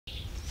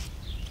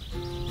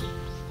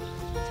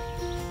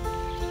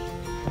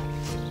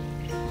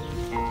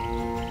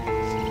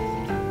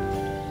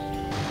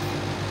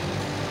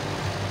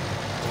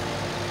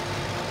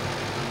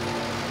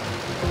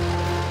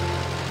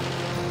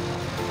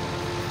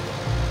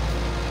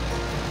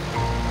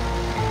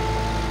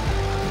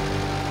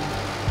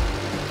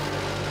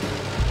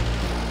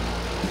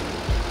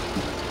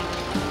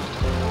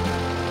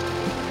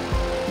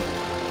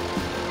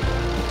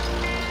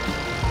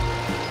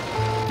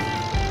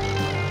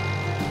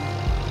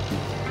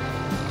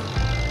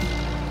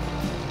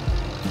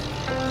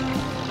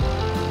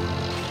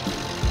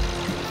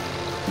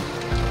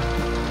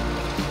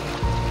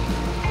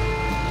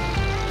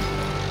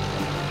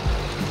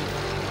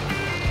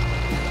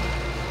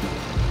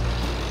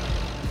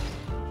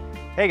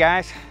Hey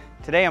guys,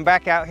 today I'm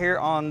back out here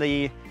on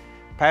the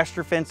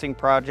pasture fencing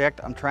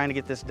project. I'm trying to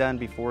get this done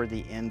before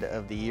the end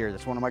of the year.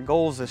 That's one of my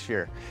goals this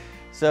year.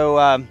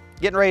 So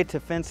getting ready to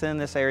fence in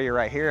this area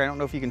right here. I don't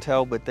know if you can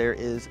tell, but there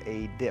is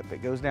a dip.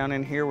 It goes down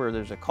in here where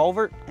there's a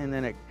culvert, and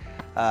then it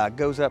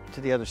goes up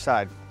to the other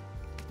side.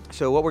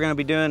 So what we're going to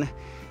be doing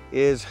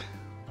is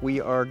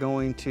we are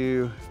going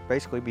to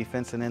basically be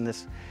fencing in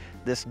this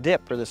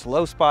dip or this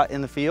low spot in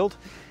the field.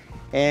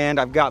 And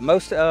I've got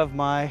most of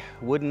my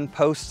wooden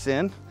posts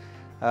in.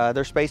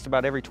 They're spaced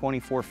about every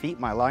 24 feet,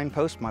 my line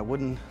posts, my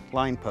wooden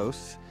line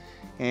posts.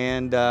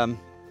 And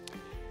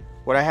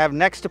what I have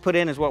next to put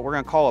in is what we're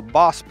gonna call a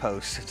boss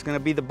post. It's gonna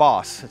be the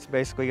boss. It's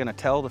basically gonna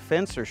tell the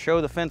fence or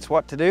show the fence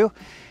what to do.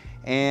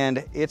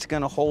 And it's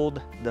gonna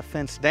hold the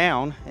fence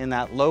down in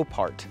that low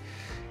part.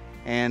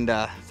 And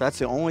that's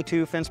the only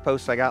two fence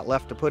posts I got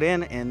left to put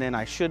in, and then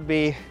I should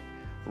be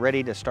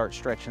ready to start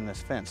stretching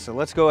this fence. So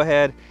let's go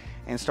ahead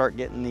and start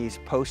getting these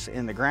posts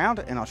in the ground,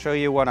 and I'll show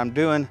you what I'm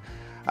doing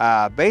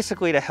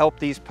basically to help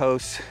these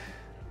posts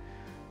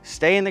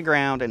stay in the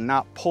ground and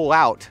not pull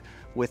out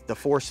with the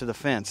force of the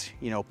fence,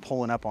 you know,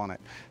 pulling up on it.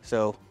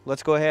 So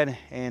let's go ahead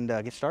and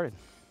get started.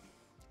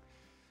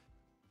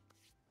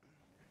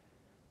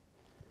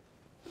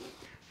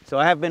 So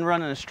I have been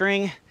running a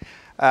string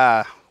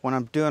when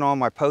I'm doing all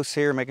my posts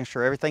here, making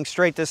sure everything's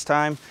straight this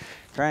time,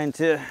 trying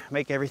to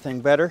make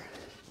everything better.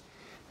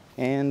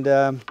 And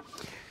I've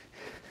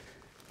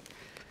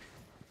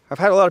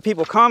had a lot of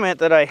people comment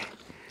that I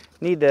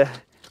need to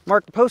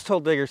mark the post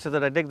hole digger so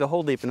that I dig the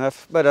hole deep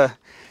enough. But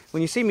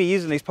when you see me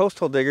using these post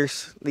hole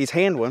diggers, these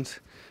hand ones,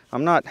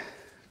 I'm not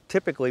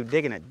typically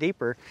digging it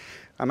deeper.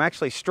 I'm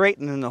actually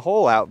straightening the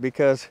hole out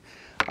because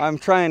I'm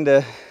trying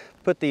to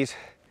put these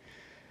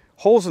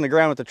holes in the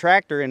ground with the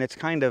tractor, and it's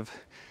kind of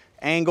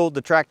angled.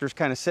 The tractor's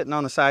kind of sitting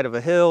on the side of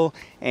a hill,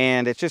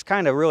 and it's just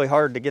kind of really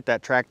hard to get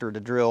that tractor to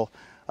drill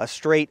a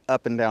straight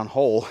up and down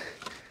hole.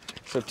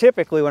 So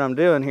typically what I'm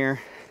doing here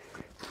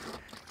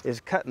is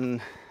cutting,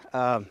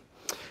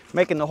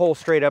 making the hole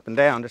straight up and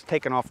down, just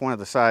taking off one of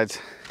the sides.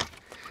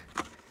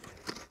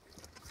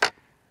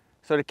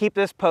 So to keep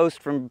this post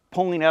from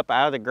pulling up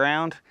out of the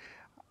ground,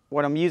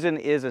 what I'm using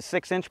is a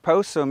 6-inch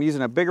post. So I'm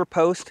using a bigger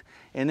post,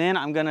 and then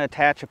I'm going to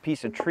attach a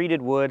piece of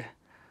treated wood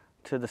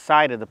to the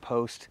side of the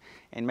post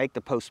and make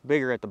the post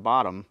bigger at the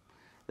bottom.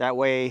 That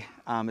way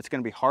it's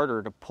going to be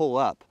harder to pull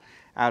up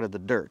out of the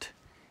dirt.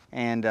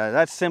 And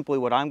that's simply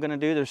what I'm going to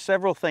do. There's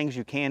several things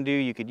you can do.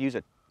 You could use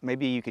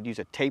maybe you could use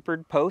a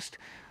tapered post,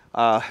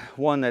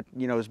 one that,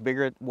 you know, is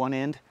bigger at one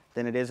end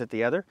than it is at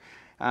the other.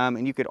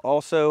 And you could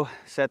also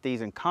set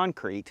these in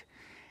concrete.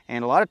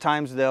 And a lot of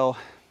times they'll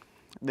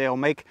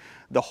make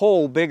the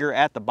hole bigger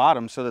at the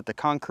bottom so that the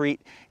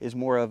concrete is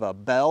more of a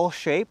bell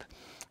shape,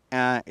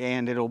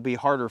 and it'll be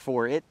harder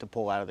for it to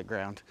pull out of the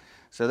ground.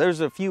 So there's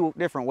a few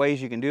different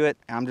ways you can do it.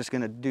 I'm just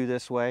going to do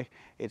this way.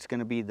 It's going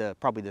to be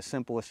probably the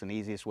simplest and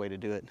easiest way to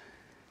do it.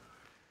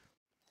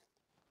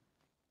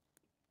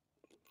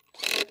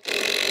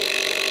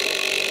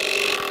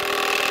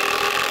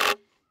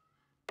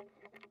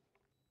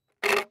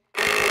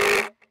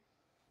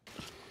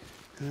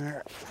 All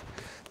right.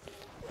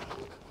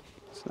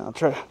 So now I'll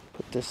try to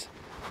put this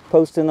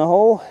post in the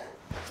hole.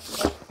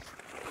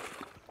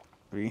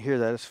 You can hear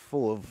that it's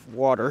full of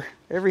water.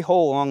 Every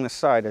hole along the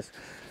side is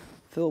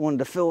wanted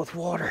to fill with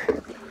water.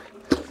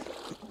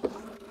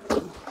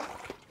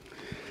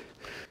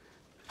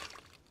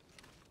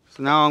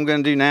 So now all I'm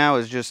going to do now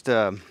is just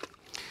go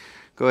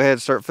ahead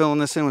and start filling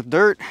this in with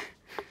dirt,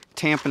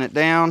 tamping it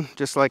down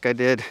just like I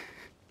did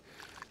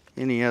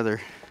any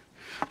other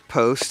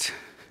post.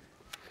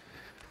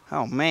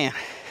 Oh man,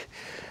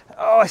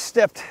 oh, I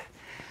stepped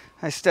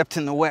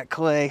in the wet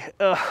clay.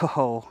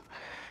 Oh,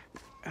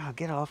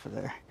 get off of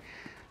there.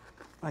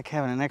 Like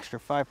having an extra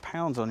 5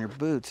 pounds on your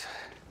boots.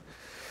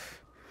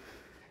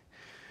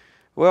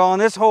 Well, on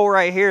this hole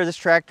right here, this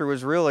tractor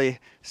was really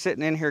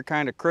sitting in here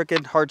kind of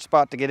crooked, hard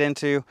spot to get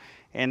into,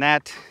 and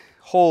that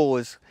hole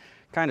was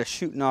kind of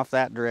shooting off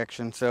that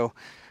direction. So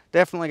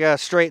definitely got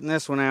to straighten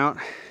this one out.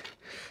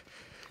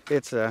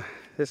 This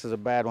is a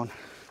bad one.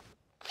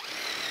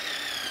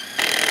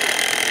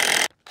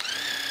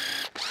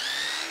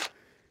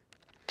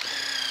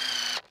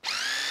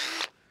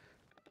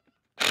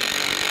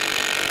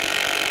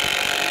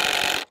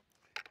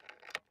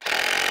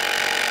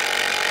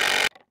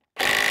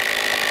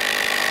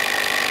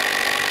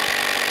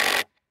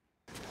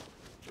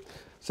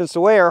 Since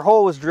the way our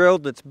hole was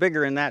drilled, it's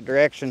bigger in that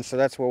direction, so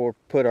that's where we'll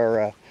put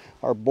our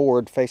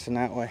board facing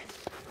that way,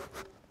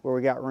 where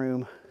we got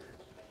room.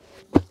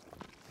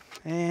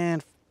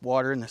 And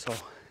water in this hole.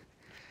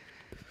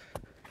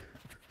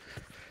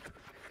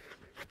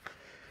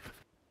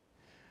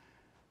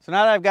 So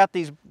now that I've got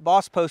these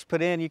boss posts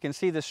put in, you can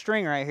see the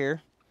string right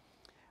here.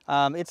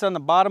 It's on the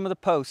bottom of the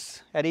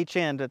posts at each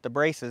end at the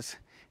braces,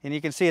 and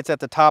you can see it's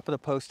at the top of the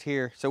post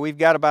here. So we've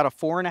got about a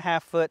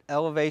 4.5 foot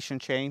elevation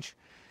change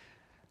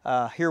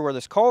here where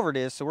this culvert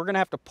is. So we're going to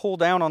have to pull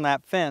down on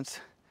that fence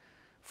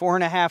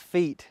 4.5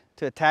 feet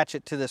to attach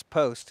it to this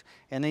post,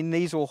 and then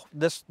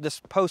this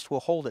post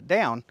will hold it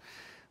down.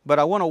 but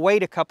I want to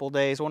wait a couple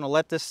days. I want to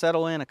let this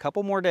settle in a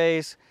couple more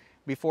days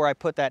before I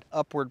put that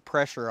upward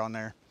pressure on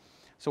there.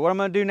 So what I'm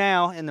going to do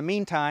now in the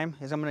meantime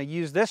is I'm going to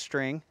use this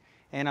string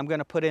and I'm going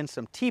to put in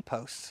some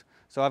T-posts.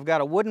 So I've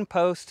got a wooden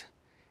post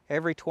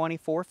every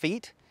 24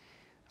 feet.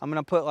 I'm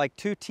going to put like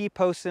 2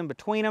 T-posts in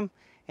between them,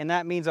 and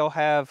that means I'll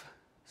have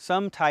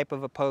some type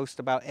of a post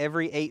about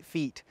every 8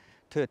 feet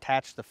to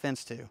attach the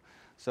fence to.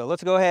 So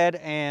let's go ahead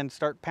and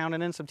start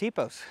pounding in some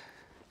T-posts.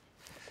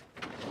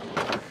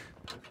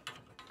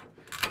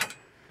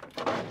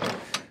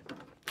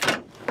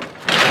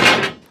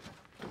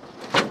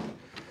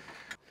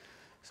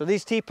 So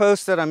these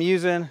T-posts that I'm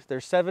using, they're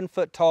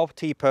 7-foot tall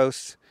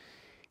T-posts,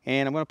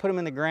 and I'm going to put them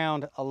in the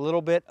ground a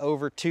little bit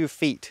over 2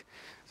 feet.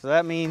 So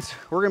that means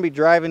we're going to be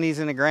driving these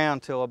in the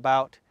ground till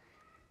about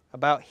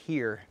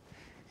here,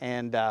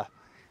 and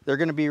they're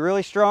going to be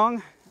really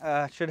strong.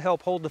 Should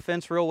help hold the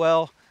fence real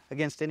well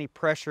against any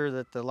pressure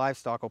that the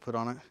livestock will put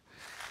on it.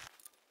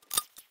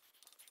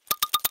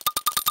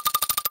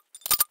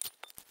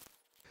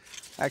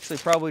 I actually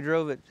probably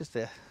drove it just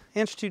an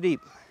inch too deep.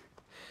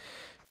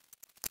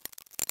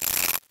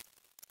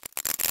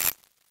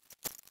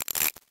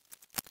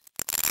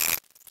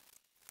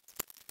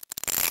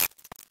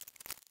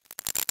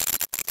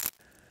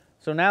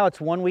 So now it's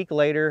 1 week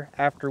later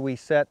after we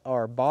set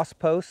our boss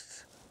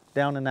posts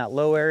down in that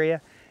low area,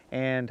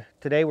 and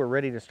today we're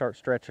ready to start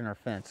stretching our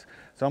fence.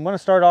 So I'm going to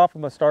start off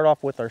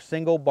with our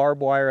single barbed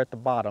wire at the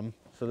bottom.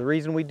 So the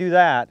reason we do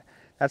that,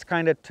 that's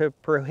kind of to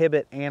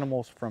prohibit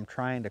animals from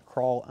trying to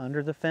crawl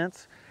under the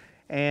fence.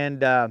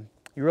 And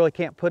you really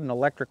can't put an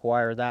electric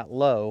wire that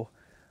low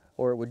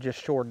or it would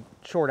just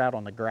short out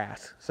on the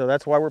grass. So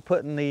that's why we're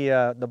putting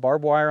the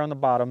barbed wire on the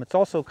bottom. It's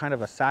also kind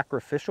of a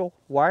sacrificial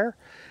wire.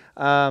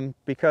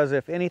 Because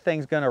if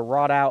anything's going to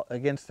rot out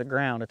against the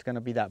ground, it's going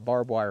to be that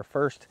barbed wire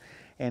first,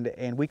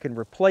 and we can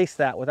replace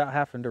that without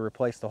having to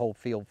replace the whole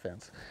field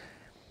fence.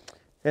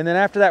 And then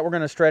after that, we're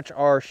going to stretch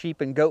our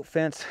sheep and goat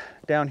fence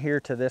down here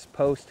to this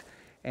post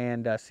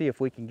and see if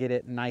we can get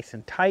it nice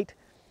and tight.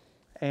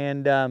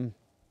 And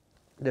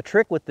the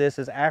trick with this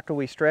is after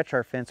we stretch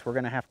our fence, we're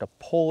going to have to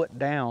pull it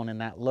down in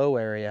that low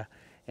area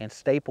and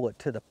staple it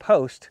to the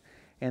post,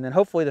 and then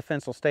hopefully the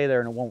fence will stay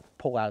there and it won't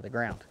pull out of the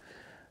ground.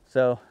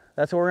 So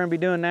that's what we're going to be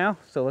doing now.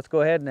 So let's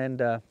go ahead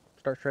and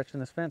start stretching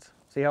this fence,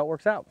 see how it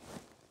works out.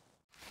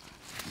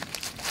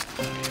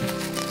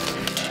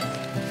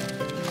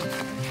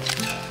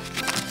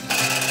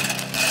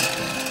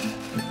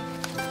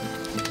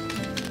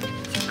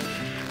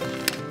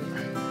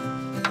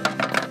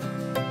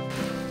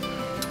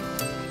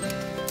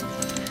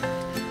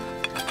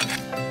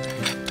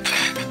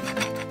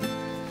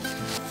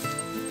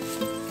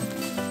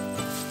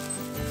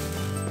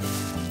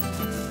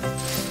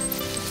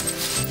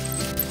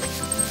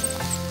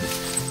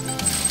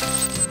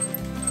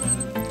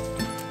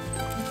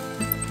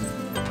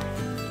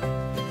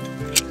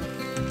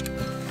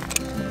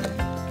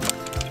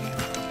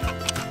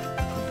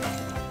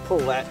 Pull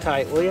that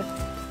tight, will you?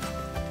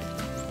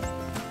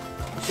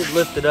 Should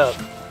lift it up.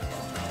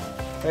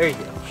 There you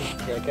go.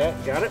 Like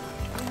that. Got it?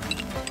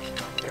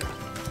 There.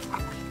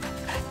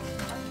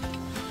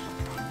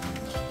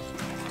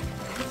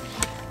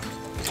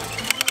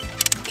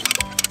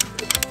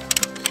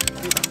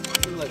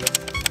 Like it.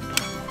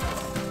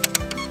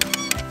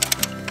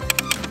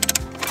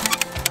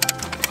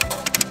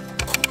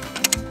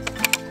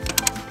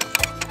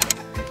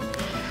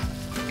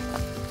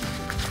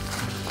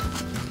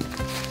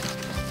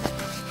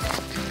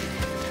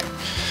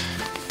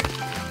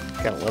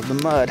 Gotta love the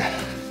mud.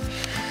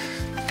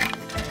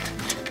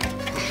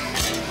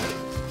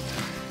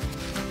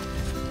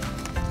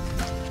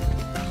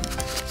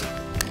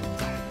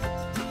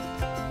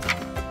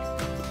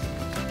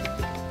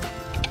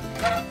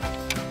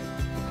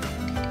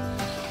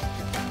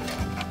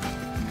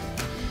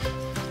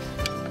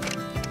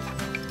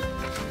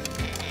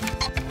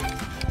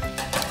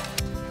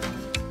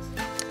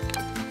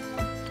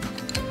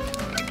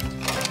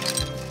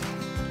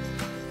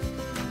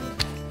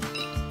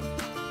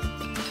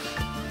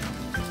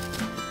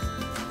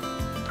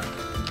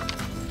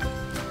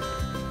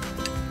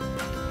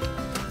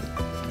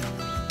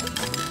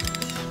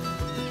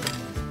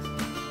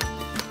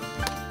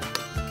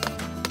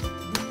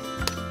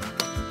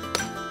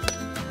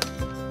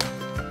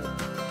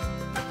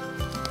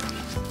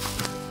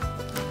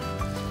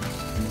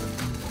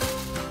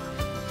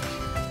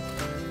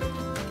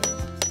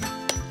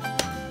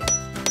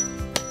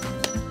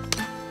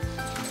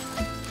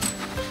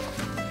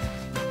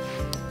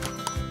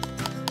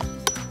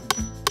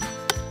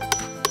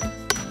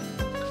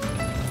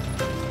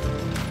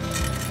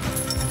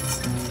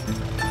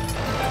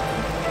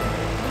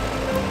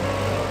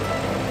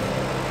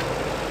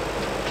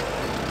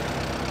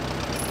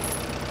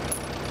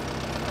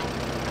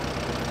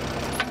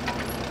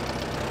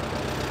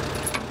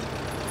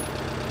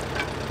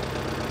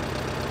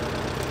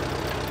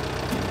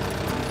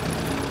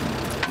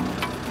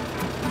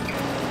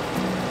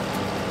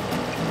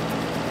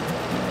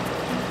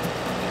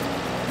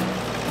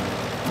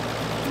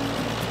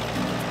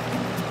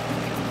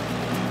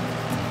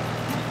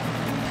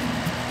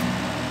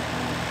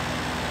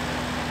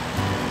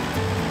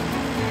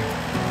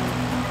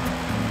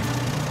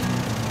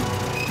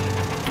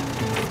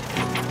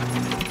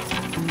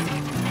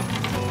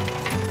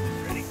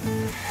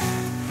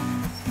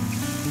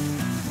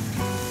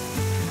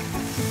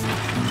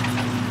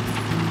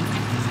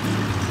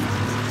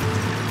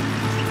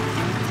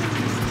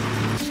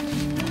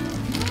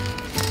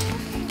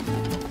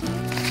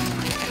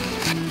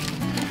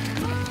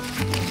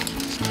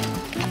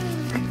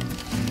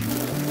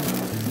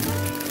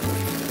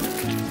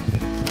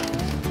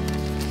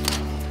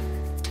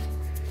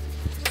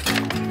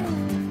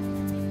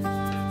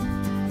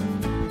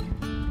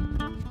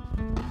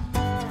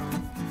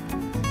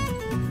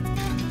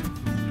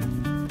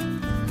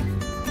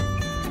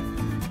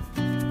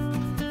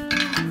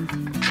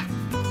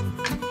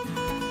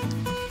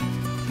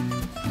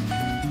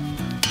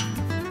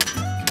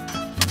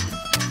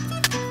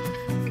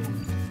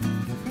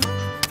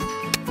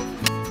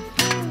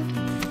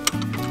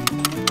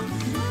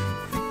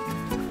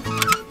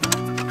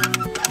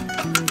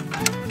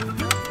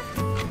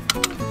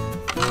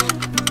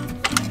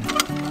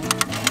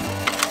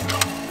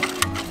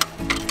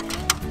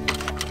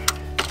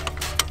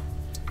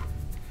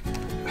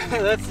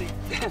 that's the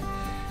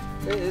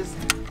that is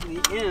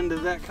the end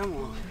of that come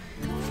along.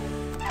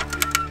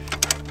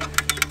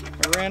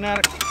 I ran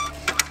out of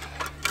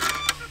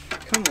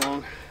come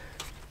along.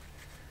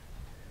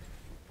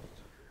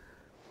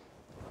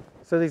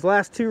 So these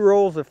last 2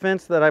 rolls of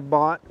fence that I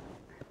bought,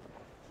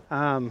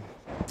 I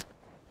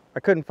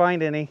couldn't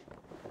find any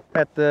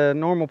at the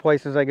normal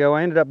places I go.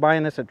 I ended up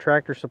buying this at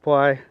Tractor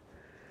Supply.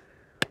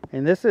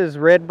 And this is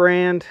Red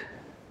Brand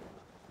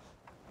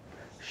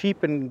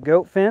sheep and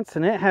goat fence,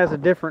 and it has a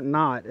different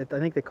knot. I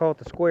think they call it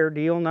the square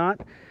deal knot.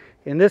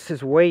 And this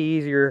is way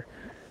easier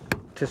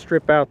to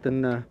strip out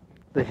than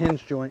the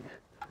hinge joint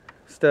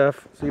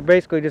stuff. So you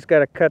basically just got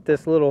to cut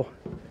this little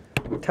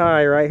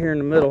tie right here in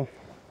the middle,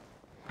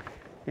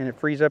 and it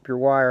frees up your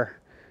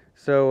wire.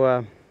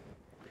 So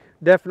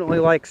definitely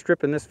like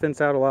stripping this fence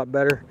out a lot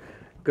better.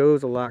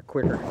 Goes a lot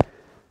quicker.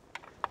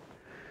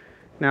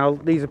 Now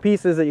these are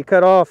pieces that you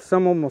cut off.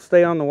 Some of them will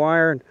stay on the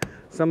wire and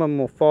some of them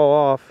will fall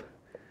off.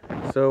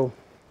 So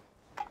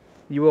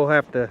you will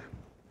have to,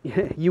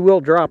 you will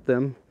drop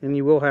them and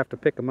you will have to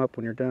pick them up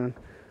when you're done.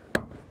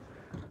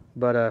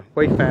 But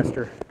way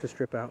faster to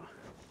strip out.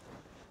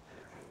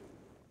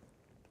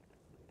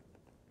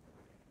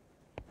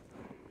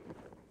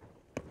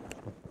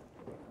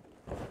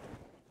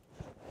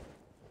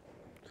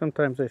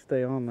 Sometimes they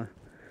stay on the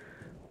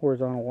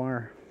horizontal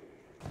wire.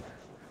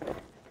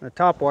 The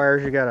top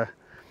wires you gotta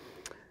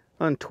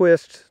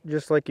untwist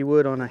just like you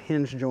would on a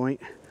hinge joint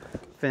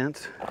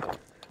fence,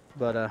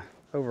 but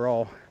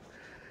overall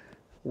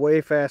way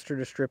faster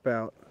to strip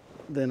out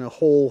than a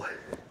whole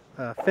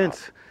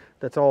fence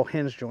that's all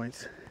hinge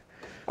joints.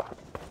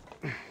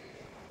 So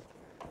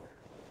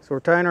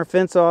we're tying our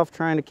fence off,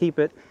 trying to keep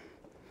it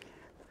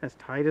as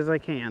tight as I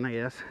can, I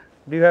guess.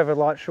 I do have a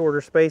lot shorter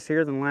space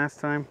here than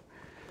last time.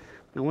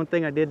 Now one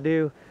thing I did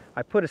do,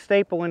 I put a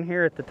staple in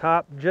here at the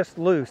top, just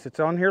loose. It's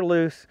on here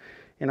loose,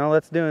 and all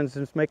that's doing is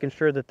just making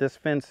sure that this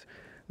fence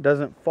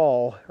doesn't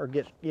fall or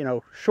get, you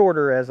know,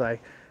 shorter as I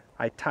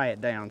tie it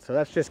down. So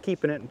that's just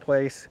keeping it in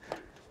place.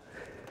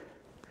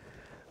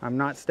 I'm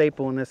not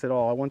stapling this at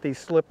all. I want these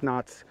slip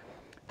knots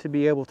to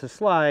be able to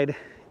slide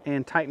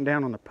and tighten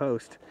down on the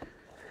post.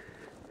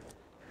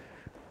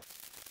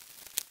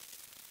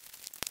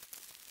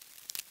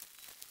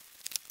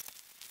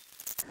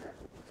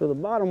 So the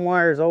bottom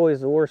wire is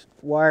always the worst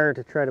wire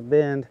to try to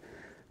bend.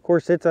 Of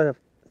course, it's a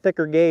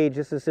thicker gauge.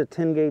 This is a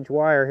 10 gauge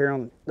wire here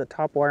on the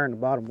top wire and the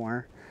bottom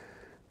wire.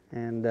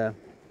 And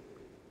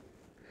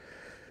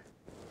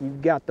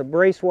you've got the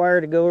brace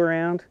wire to go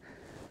around.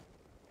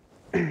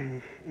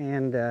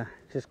 And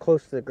just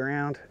close to the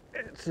ground,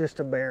 it's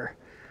just a bear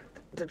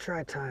to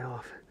try to tie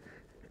off.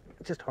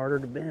 It's just harder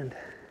to bend.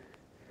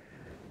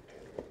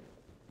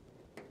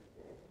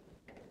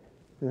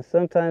 And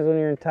sometimes when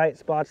you're in tight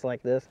spots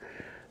like this,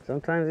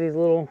 sometimes these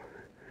little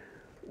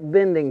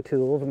bending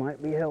tools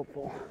might be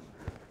helpful.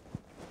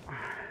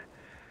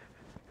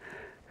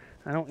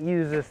 I don't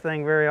use this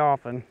thing very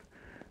often,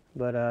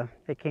 but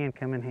it can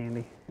come in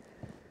handy.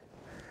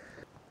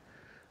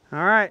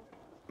 All right,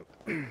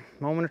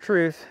 moment of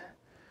truth.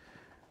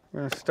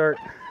 We're gonna start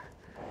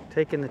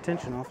taking the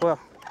tension off. Well,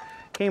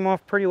 came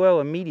off pretty well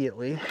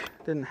immediately.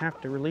 Didn't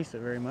have to release it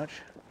very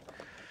much.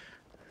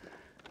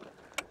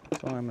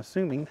 So I'm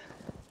assuming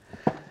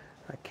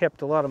I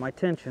kept a lot of my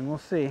tension. We'll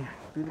see.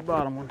 Do the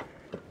bottom one.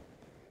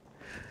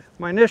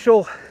 My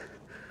initial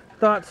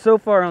thought so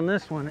far on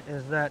this one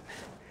is that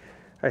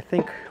I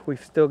think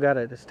we've still got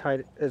it as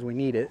tight as we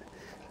need it.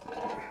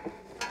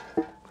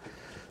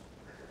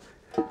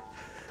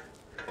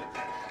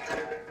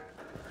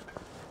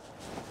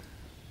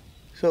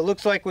 So it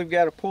looks like we've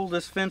got to pull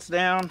this fence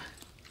down,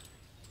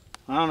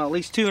 I don't know, at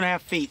least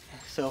 2.5 feet.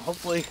 So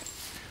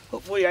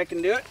hopefully I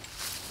can do it.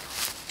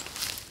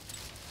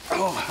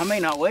 Oh, I may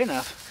not weigh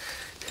enough.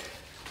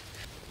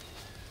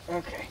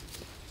 Okay,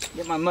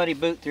 get my muddy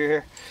boot through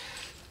here.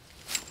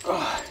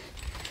 Oh.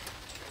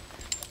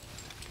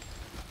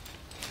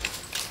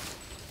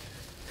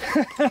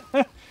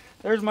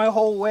 There's my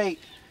whole weight.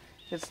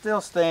 It's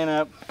still staying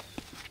up.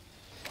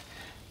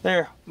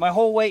 There, my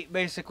whole weight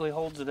basically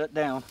holds it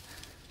down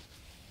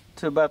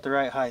to about the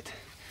right height.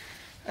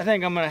 I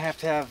think I'm gonna have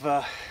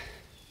to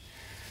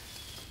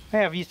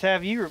have you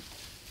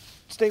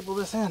staple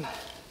this in.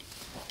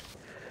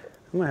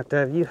 I'm gonna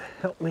have you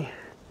help me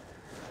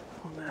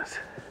on this.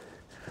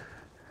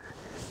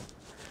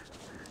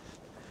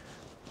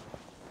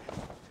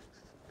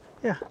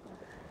 Yeah.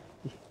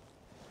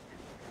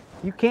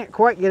 You can't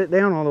quite get it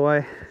down all the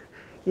way.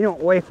 You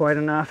don't weigh quite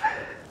enough.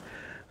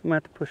 I'm gonna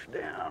have to push it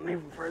down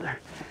even further.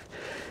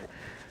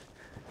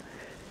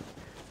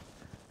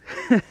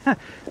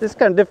 This is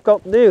kind of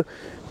difficult to do.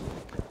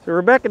 So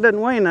Rebecca doesn't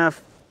weigh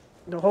enough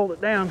to hold it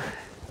down.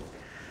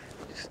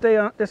 Just stay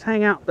on, just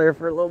hang out there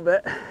for a little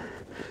bit.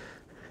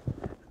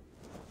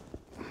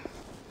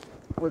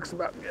 Looks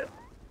about good.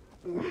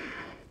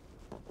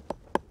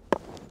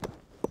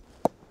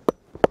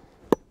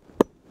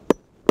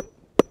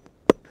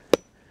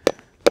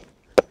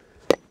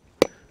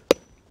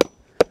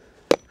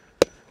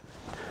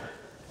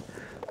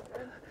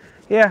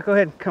 Yeah, go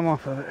ahead and come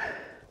off of it.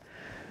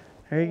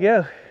 There you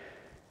go.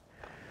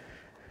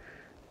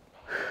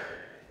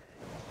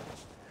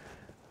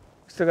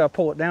 Still got to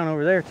pull it down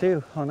over there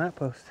too on that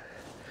post.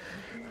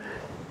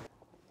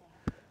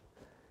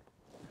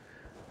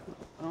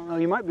 I don't know,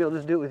 you might be able to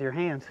just do it with your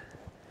hands.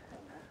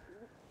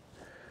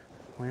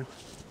 Well,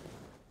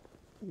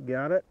 you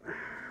got it.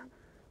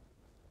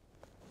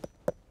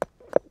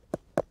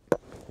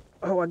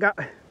 Oh, I got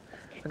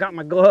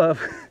my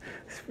glove.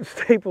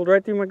 Stapled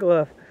right through my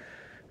glove.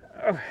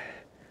 Oh,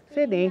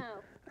 Sydney, no.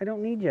 I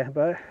don't need you,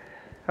 but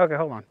okay,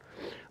 hold on.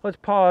 Let's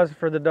pause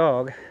for the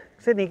dog.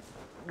 Sydney,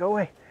 go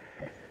away.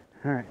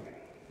 All right.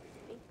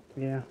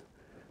 Yeah.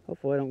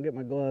 Hopefully I don't get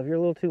my glove. You're a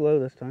little too low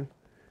this time.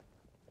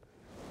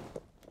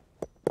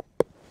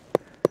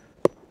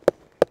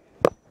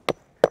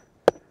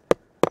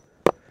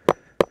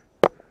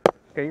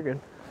 Okay, you're good.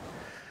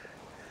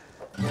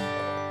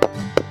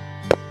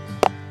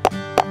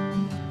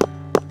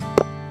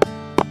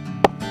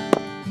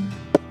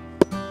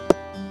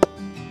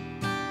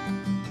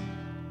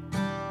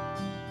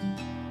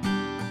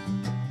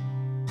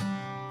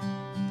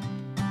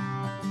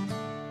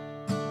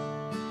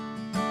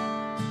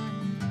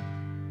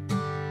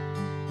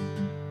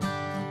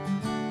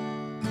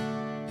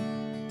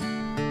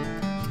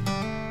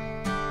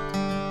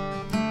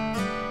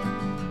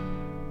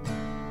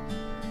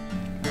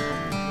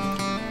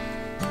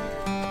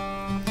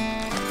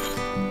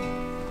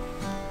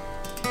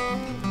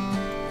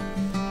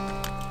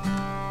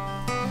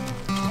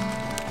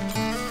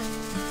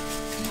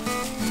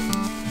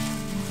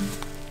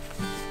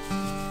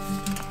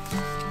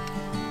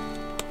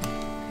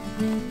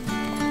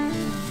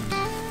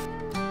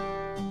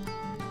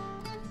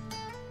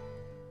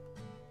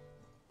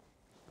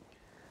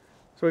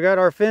 So we got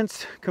our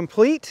fence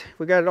complete.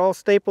 We got it all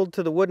stapled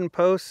to the wooden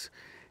posts,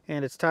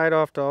 and it's tied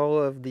off to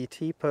all of the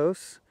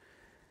T-posts.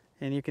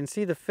 And you can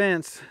see the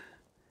fence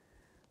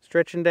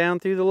stretching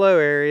down through the low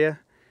area,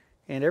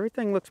 and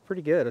everything looks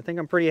pretty good. I think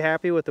I'm pretty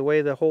happy with the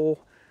way the whole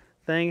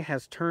thing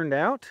has turned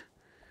out.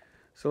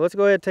 So let's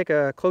go ahead and take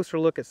a closer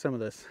look at some of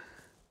this.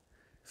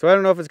 So I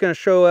don't know if it's going to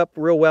show up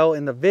real well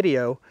in the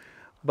video,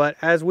 but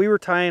as we were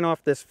tying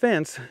off this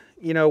fence,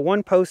 you know,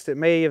 one post it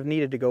may have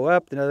needed to go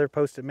up, another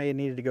post it may have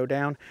needed to go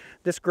down.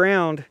 This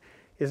ground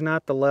is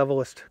not the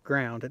levelest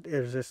ground.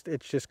 It's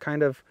just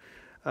kind of,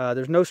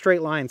 there's no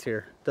straight lines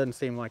here. Doesn't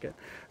seem like it.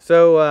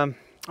 So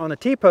on the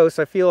T-posts,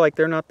 I feel like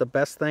they're not the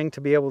best thing to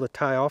be able to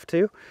tie off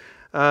to.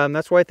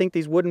 That's why I think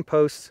these wooden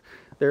posts,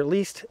 they're at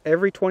least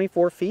every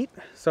 24 feet,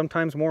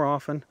 sometimes more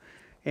often.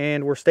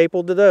 And we're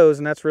stapled to those,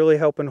 and that's really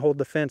helping hold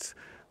the fence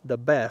the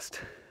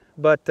best.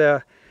 But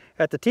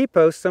at the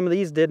T-posts, some of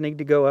these did need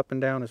to go up and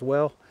down as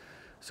well.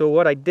 So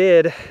what I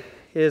did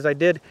is I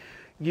did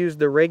use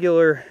the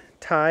regular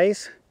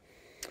ties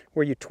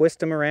where you twist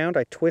them around.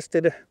 I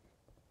twisted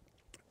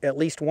at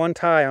least one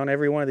tie on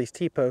every one of these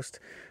T-posts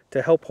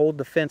to help hold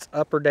the fence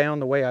up or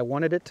down the way I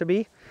wanted it to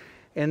be.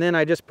 And then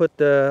I just put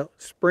the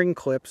spring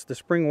clips, the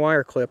spring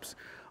wire clips,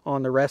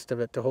 on the rest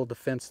of it to hold the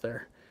fence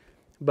there.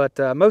 But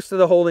most of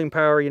the holding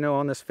power, you know,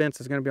 on this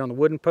fence is going to be on the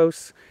wooden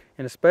posts,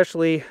 and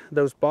especially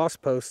those boss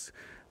posts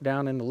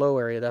down in the low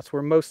area. That's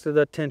where most of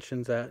the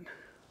tension's at.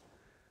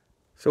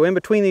 So in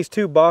between these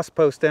two boss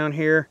posts down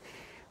here,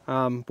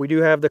 we do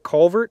have the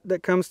culvert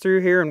that comes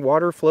through here and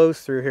water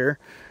flows through here.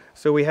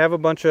 So we have a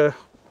bunch of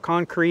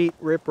concrete,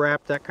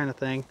 riprap, that kind of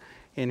thing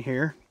in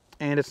here.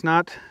 And it's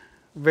not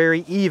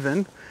very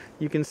even.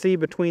 You can see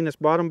between this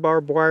bottom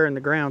barbed wire and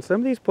the ground,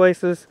 some of these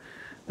places,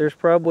 there's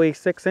probably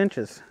 6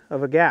 inches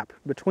of a gap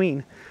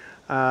between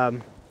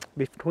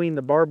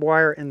the barbed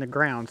wire and the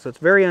ground. So it's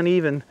very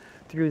uneven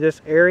through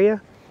this area.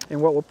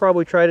 And what we'll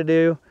probably try to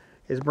do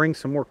is bring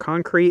some more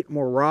concrete,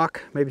 more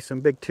rock, maybe some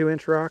big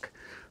 2-inch rock,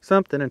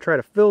 something, and try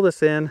to fill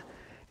this in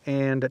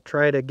and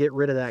try to get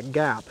rid of that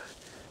gap,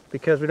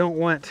 because we don't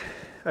want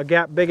a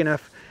gap big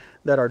enough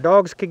that our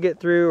dogs could get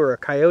through or a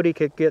coyote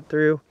could get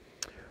through.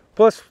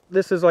 Plus,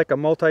 this is like a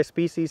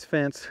multi-species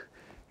fence,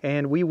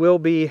 and we will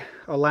be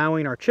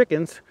allowing our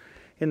chickens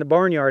in the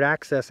barnyard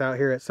access out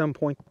here at some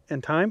point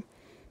in time,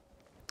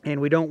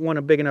 and we don't want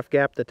a big enough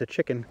gap that the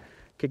chicken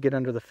could get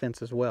under the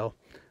fence as well.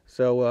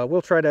 So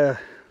we'll try to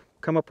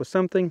come up with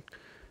something,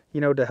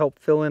 you know, to help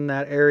fill in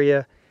that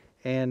area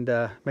and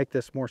make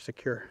this more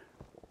secure.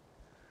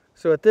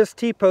 So at this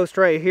T-post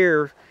right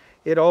here,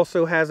 it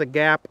also has a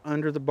gap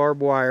under the barbed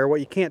wire.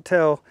 What you can't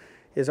tell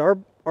is our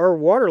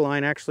water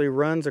line actually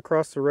runs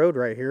across the road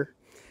right here.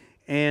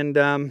 And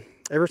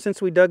ever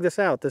since we dug this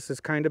out, this has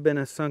kind of been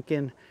a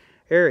sunken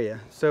area.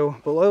 So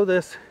below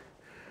this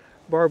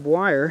barbed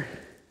wire,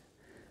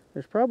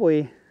 there's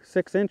probably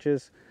 6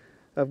 inches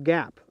of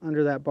gap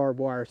under that barbed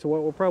wire. So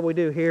what we'll probably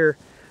do here,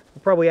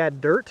 we'll probably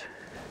add dirt,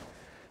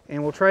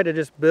 and we'll try to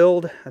just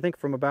build, I think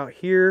from about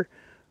here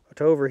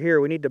to over here,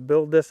 we need to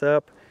build this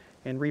up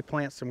and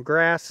replant some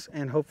grass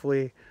and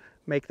hopefully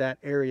make that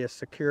area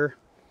secure.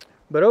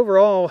 But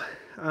overall,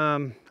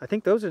 I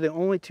think those are the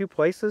only 2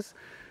 places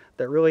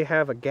that really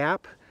have a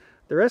gap.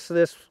 The rest of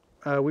this,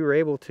 we were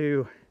able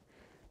to,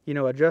 you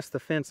know, adjust the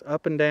fence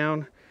up and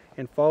down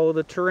and follow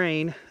the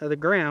terrain of the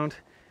ground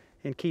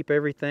and keep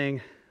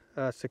everything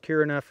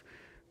secure enough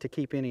to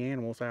keep any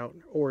animals out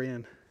or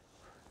in.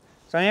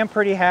 So I am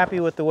pretty happy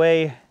with the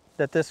way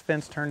that this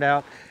fence turned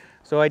out.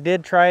 So I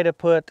did try to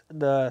put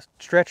the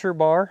stretcher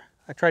bar,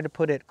 I tried to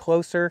put it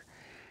closer,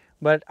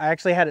 but I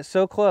actually had it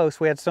so close,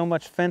 we had so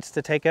much fence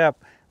to take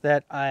up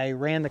that I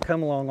ran the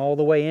come along all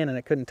the way in and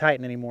it couldn't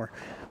tighten anymore.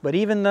 But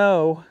even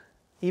though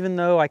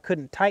I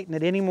couldn't tighten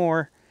it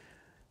anymore,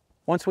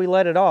 once we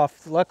let it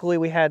off, luckily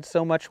we had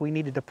so much we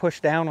needed to push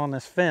down on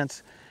this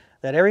fence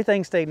that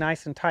everything stayed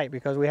nice and tight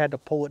because we had to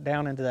pull it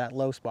down into that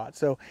low spot.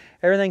 So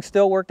everything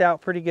still worked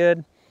out pretty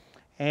good,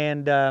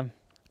 and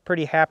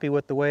pretty happy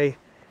with the way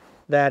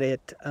that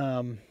it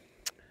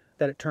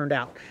turned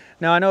out.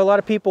 Now I know a lot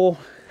of people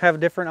have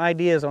different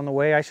ideas on the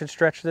way I should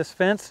stretch this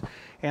fence,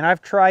 and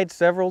I've tried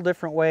several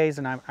different ways,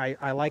 and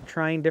I like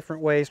trying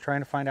different ways,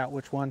 trying to find out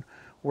which one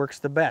works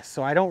the best.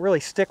 So I don't really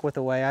stick with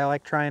the way, I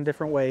like trying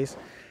different ways,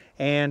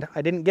 and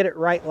I didn't get it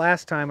right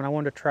last time and I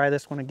wanted to try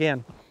this one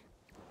again.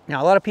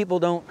 Now a lot of people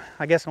don't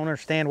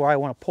understand why I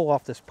want to pull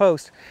off this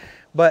post,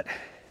 but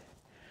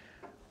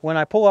when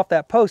I pull off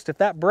that post, if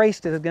that brace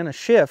is going to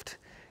shift,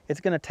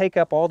 it's going to take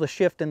up all the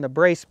shift in the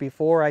brace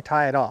before I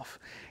tie it off.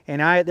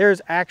 And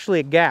there's actually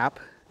a gap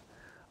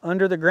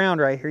under the ground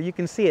right here. You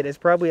can see it. It's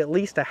probably at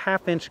least a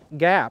 1/2 inch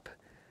gap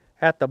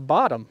at the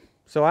bottom.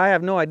 So I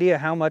have no idea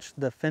how much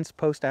the fence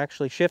post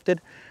actually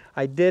shifted.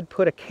 I did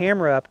put a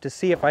camera up to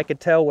see if I could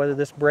tell whether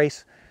this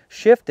brace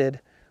shifted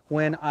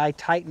when I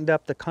tightened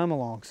up the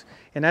come-alongs.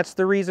 And that's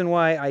the reason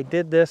why I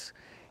did this,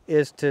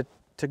 is to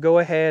go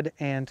ahead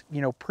and,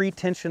 you know,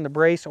 pre-tension the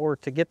brace, or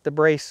to get the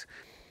brace,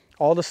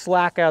 all the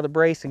slack out of the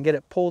brace, and get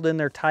it pulled in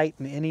there tight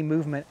and any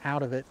movement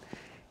out of it.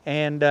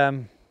 And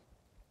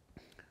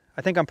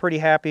I think I'm pretty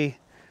happy.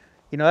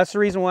 You know, that's the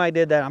reason why I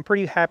did that. I'm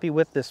pretty happy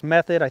with this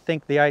method. I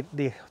think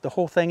the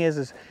whole thing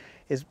is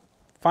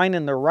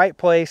finding the right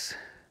place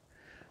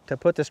to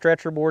put the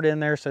stretcher board in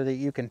there so that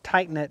you can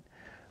tighten it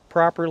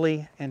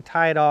properly and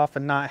tie it off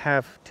and not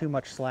have too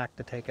much slack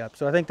to take up.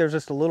 So I think there's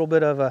just a little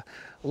bit of a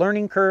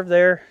learning curve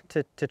there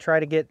to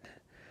try to get,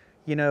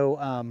 you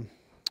know,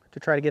 to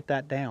try to get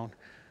that down.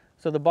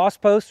 So the boss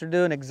posts are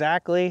doing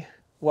exactly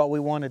what we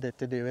wanted it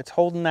to do. It's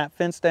holding that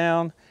fence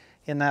down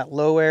in that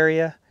low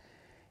area,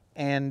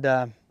 and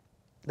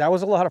that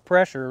was a lot of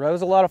pressure. That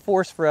was a lot of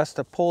force for us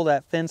to pull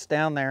that fence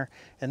down there,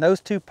 and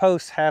those two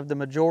posts have the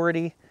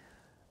majority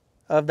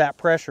of that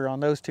pressure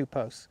on those two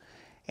posts.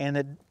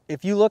 And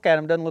if you look at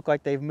them, it doesn't look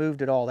like they've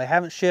moved at all. They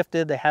haven't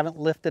shifted, they haven't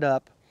lifted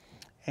up,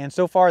 and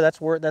so far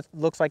that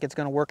looks like it's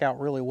going to work out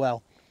really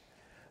well.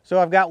 So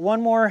I've got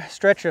one more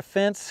stretch of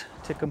fence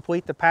to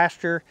complete the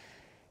pasture,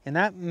 and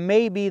that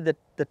may be the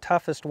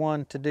toughest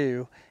one to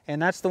do,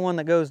 and that's the one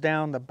that goes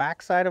down the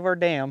backside of our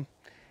dam,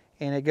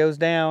 and it goes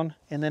down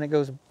and then it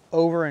goes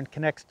over and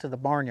connects to the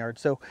barnyard.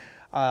 So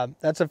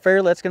that's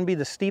going to be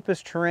the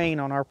steepest terrain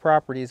on our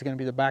property, is going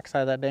to be the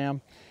backside of that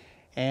dam.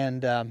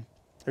 And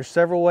there's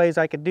several ways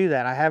I could do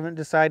that. I haven't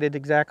decided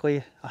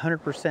exactly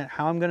 100%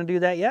 how I'm going to do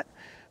that yet,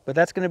 but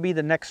that's going to be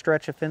the next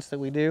stretch of fence that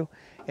we do.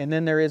 And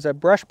then there is a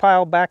brush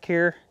pile back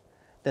here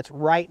that's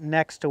right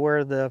next to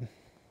where the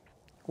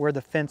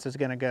fence is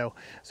going to go.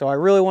 So I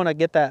really want to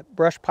get that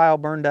brush pile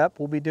burned up.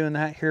 We'll be doing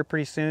that here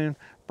pretty soon,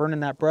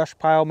 burning that brush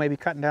pile, maybe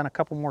cutting down a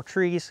couple more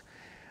trees.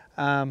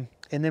 And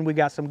then we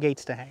got some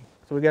gates to hang.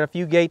 So we got a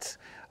few gates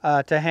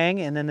to hang,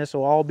 and then this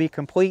will all be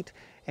complete,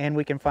 and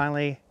we can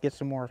finally get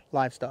some more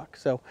livestock.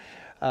 So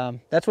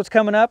that's what's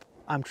coming up.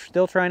 I'm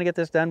still trying to get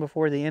this done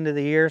before the end of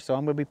the year, so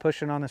I'm going to be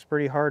pushing on this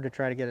pretty hard to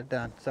try to get it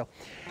done. So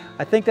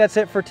I think that's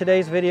it for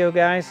today's video,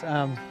 guys.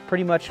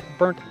 Pretty much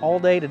burnt all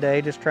day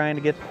today just trying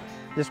to get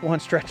this one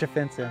stretch of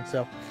fence in.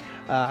 So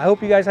I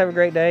hope you guys have a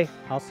great day.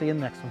 I'll see you in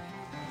the next one.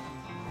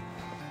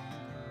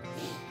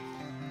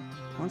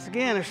 Once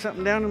again, there's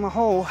something down in my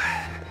hole.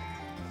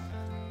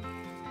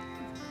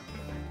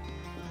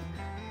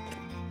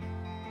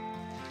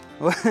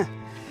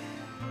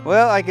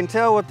 Well, I can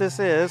tell what this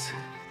is.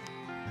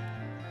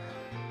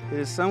 It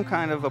is some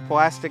kind of a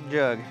plastic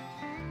jug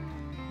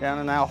down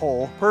in that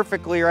hole,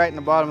 perfectly right in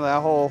the bottom of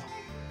that hole,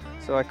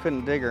 so I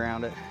couldn't dig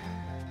around it.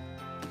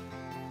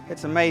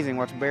 It's amazing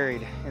what's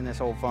buried in this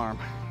old farm.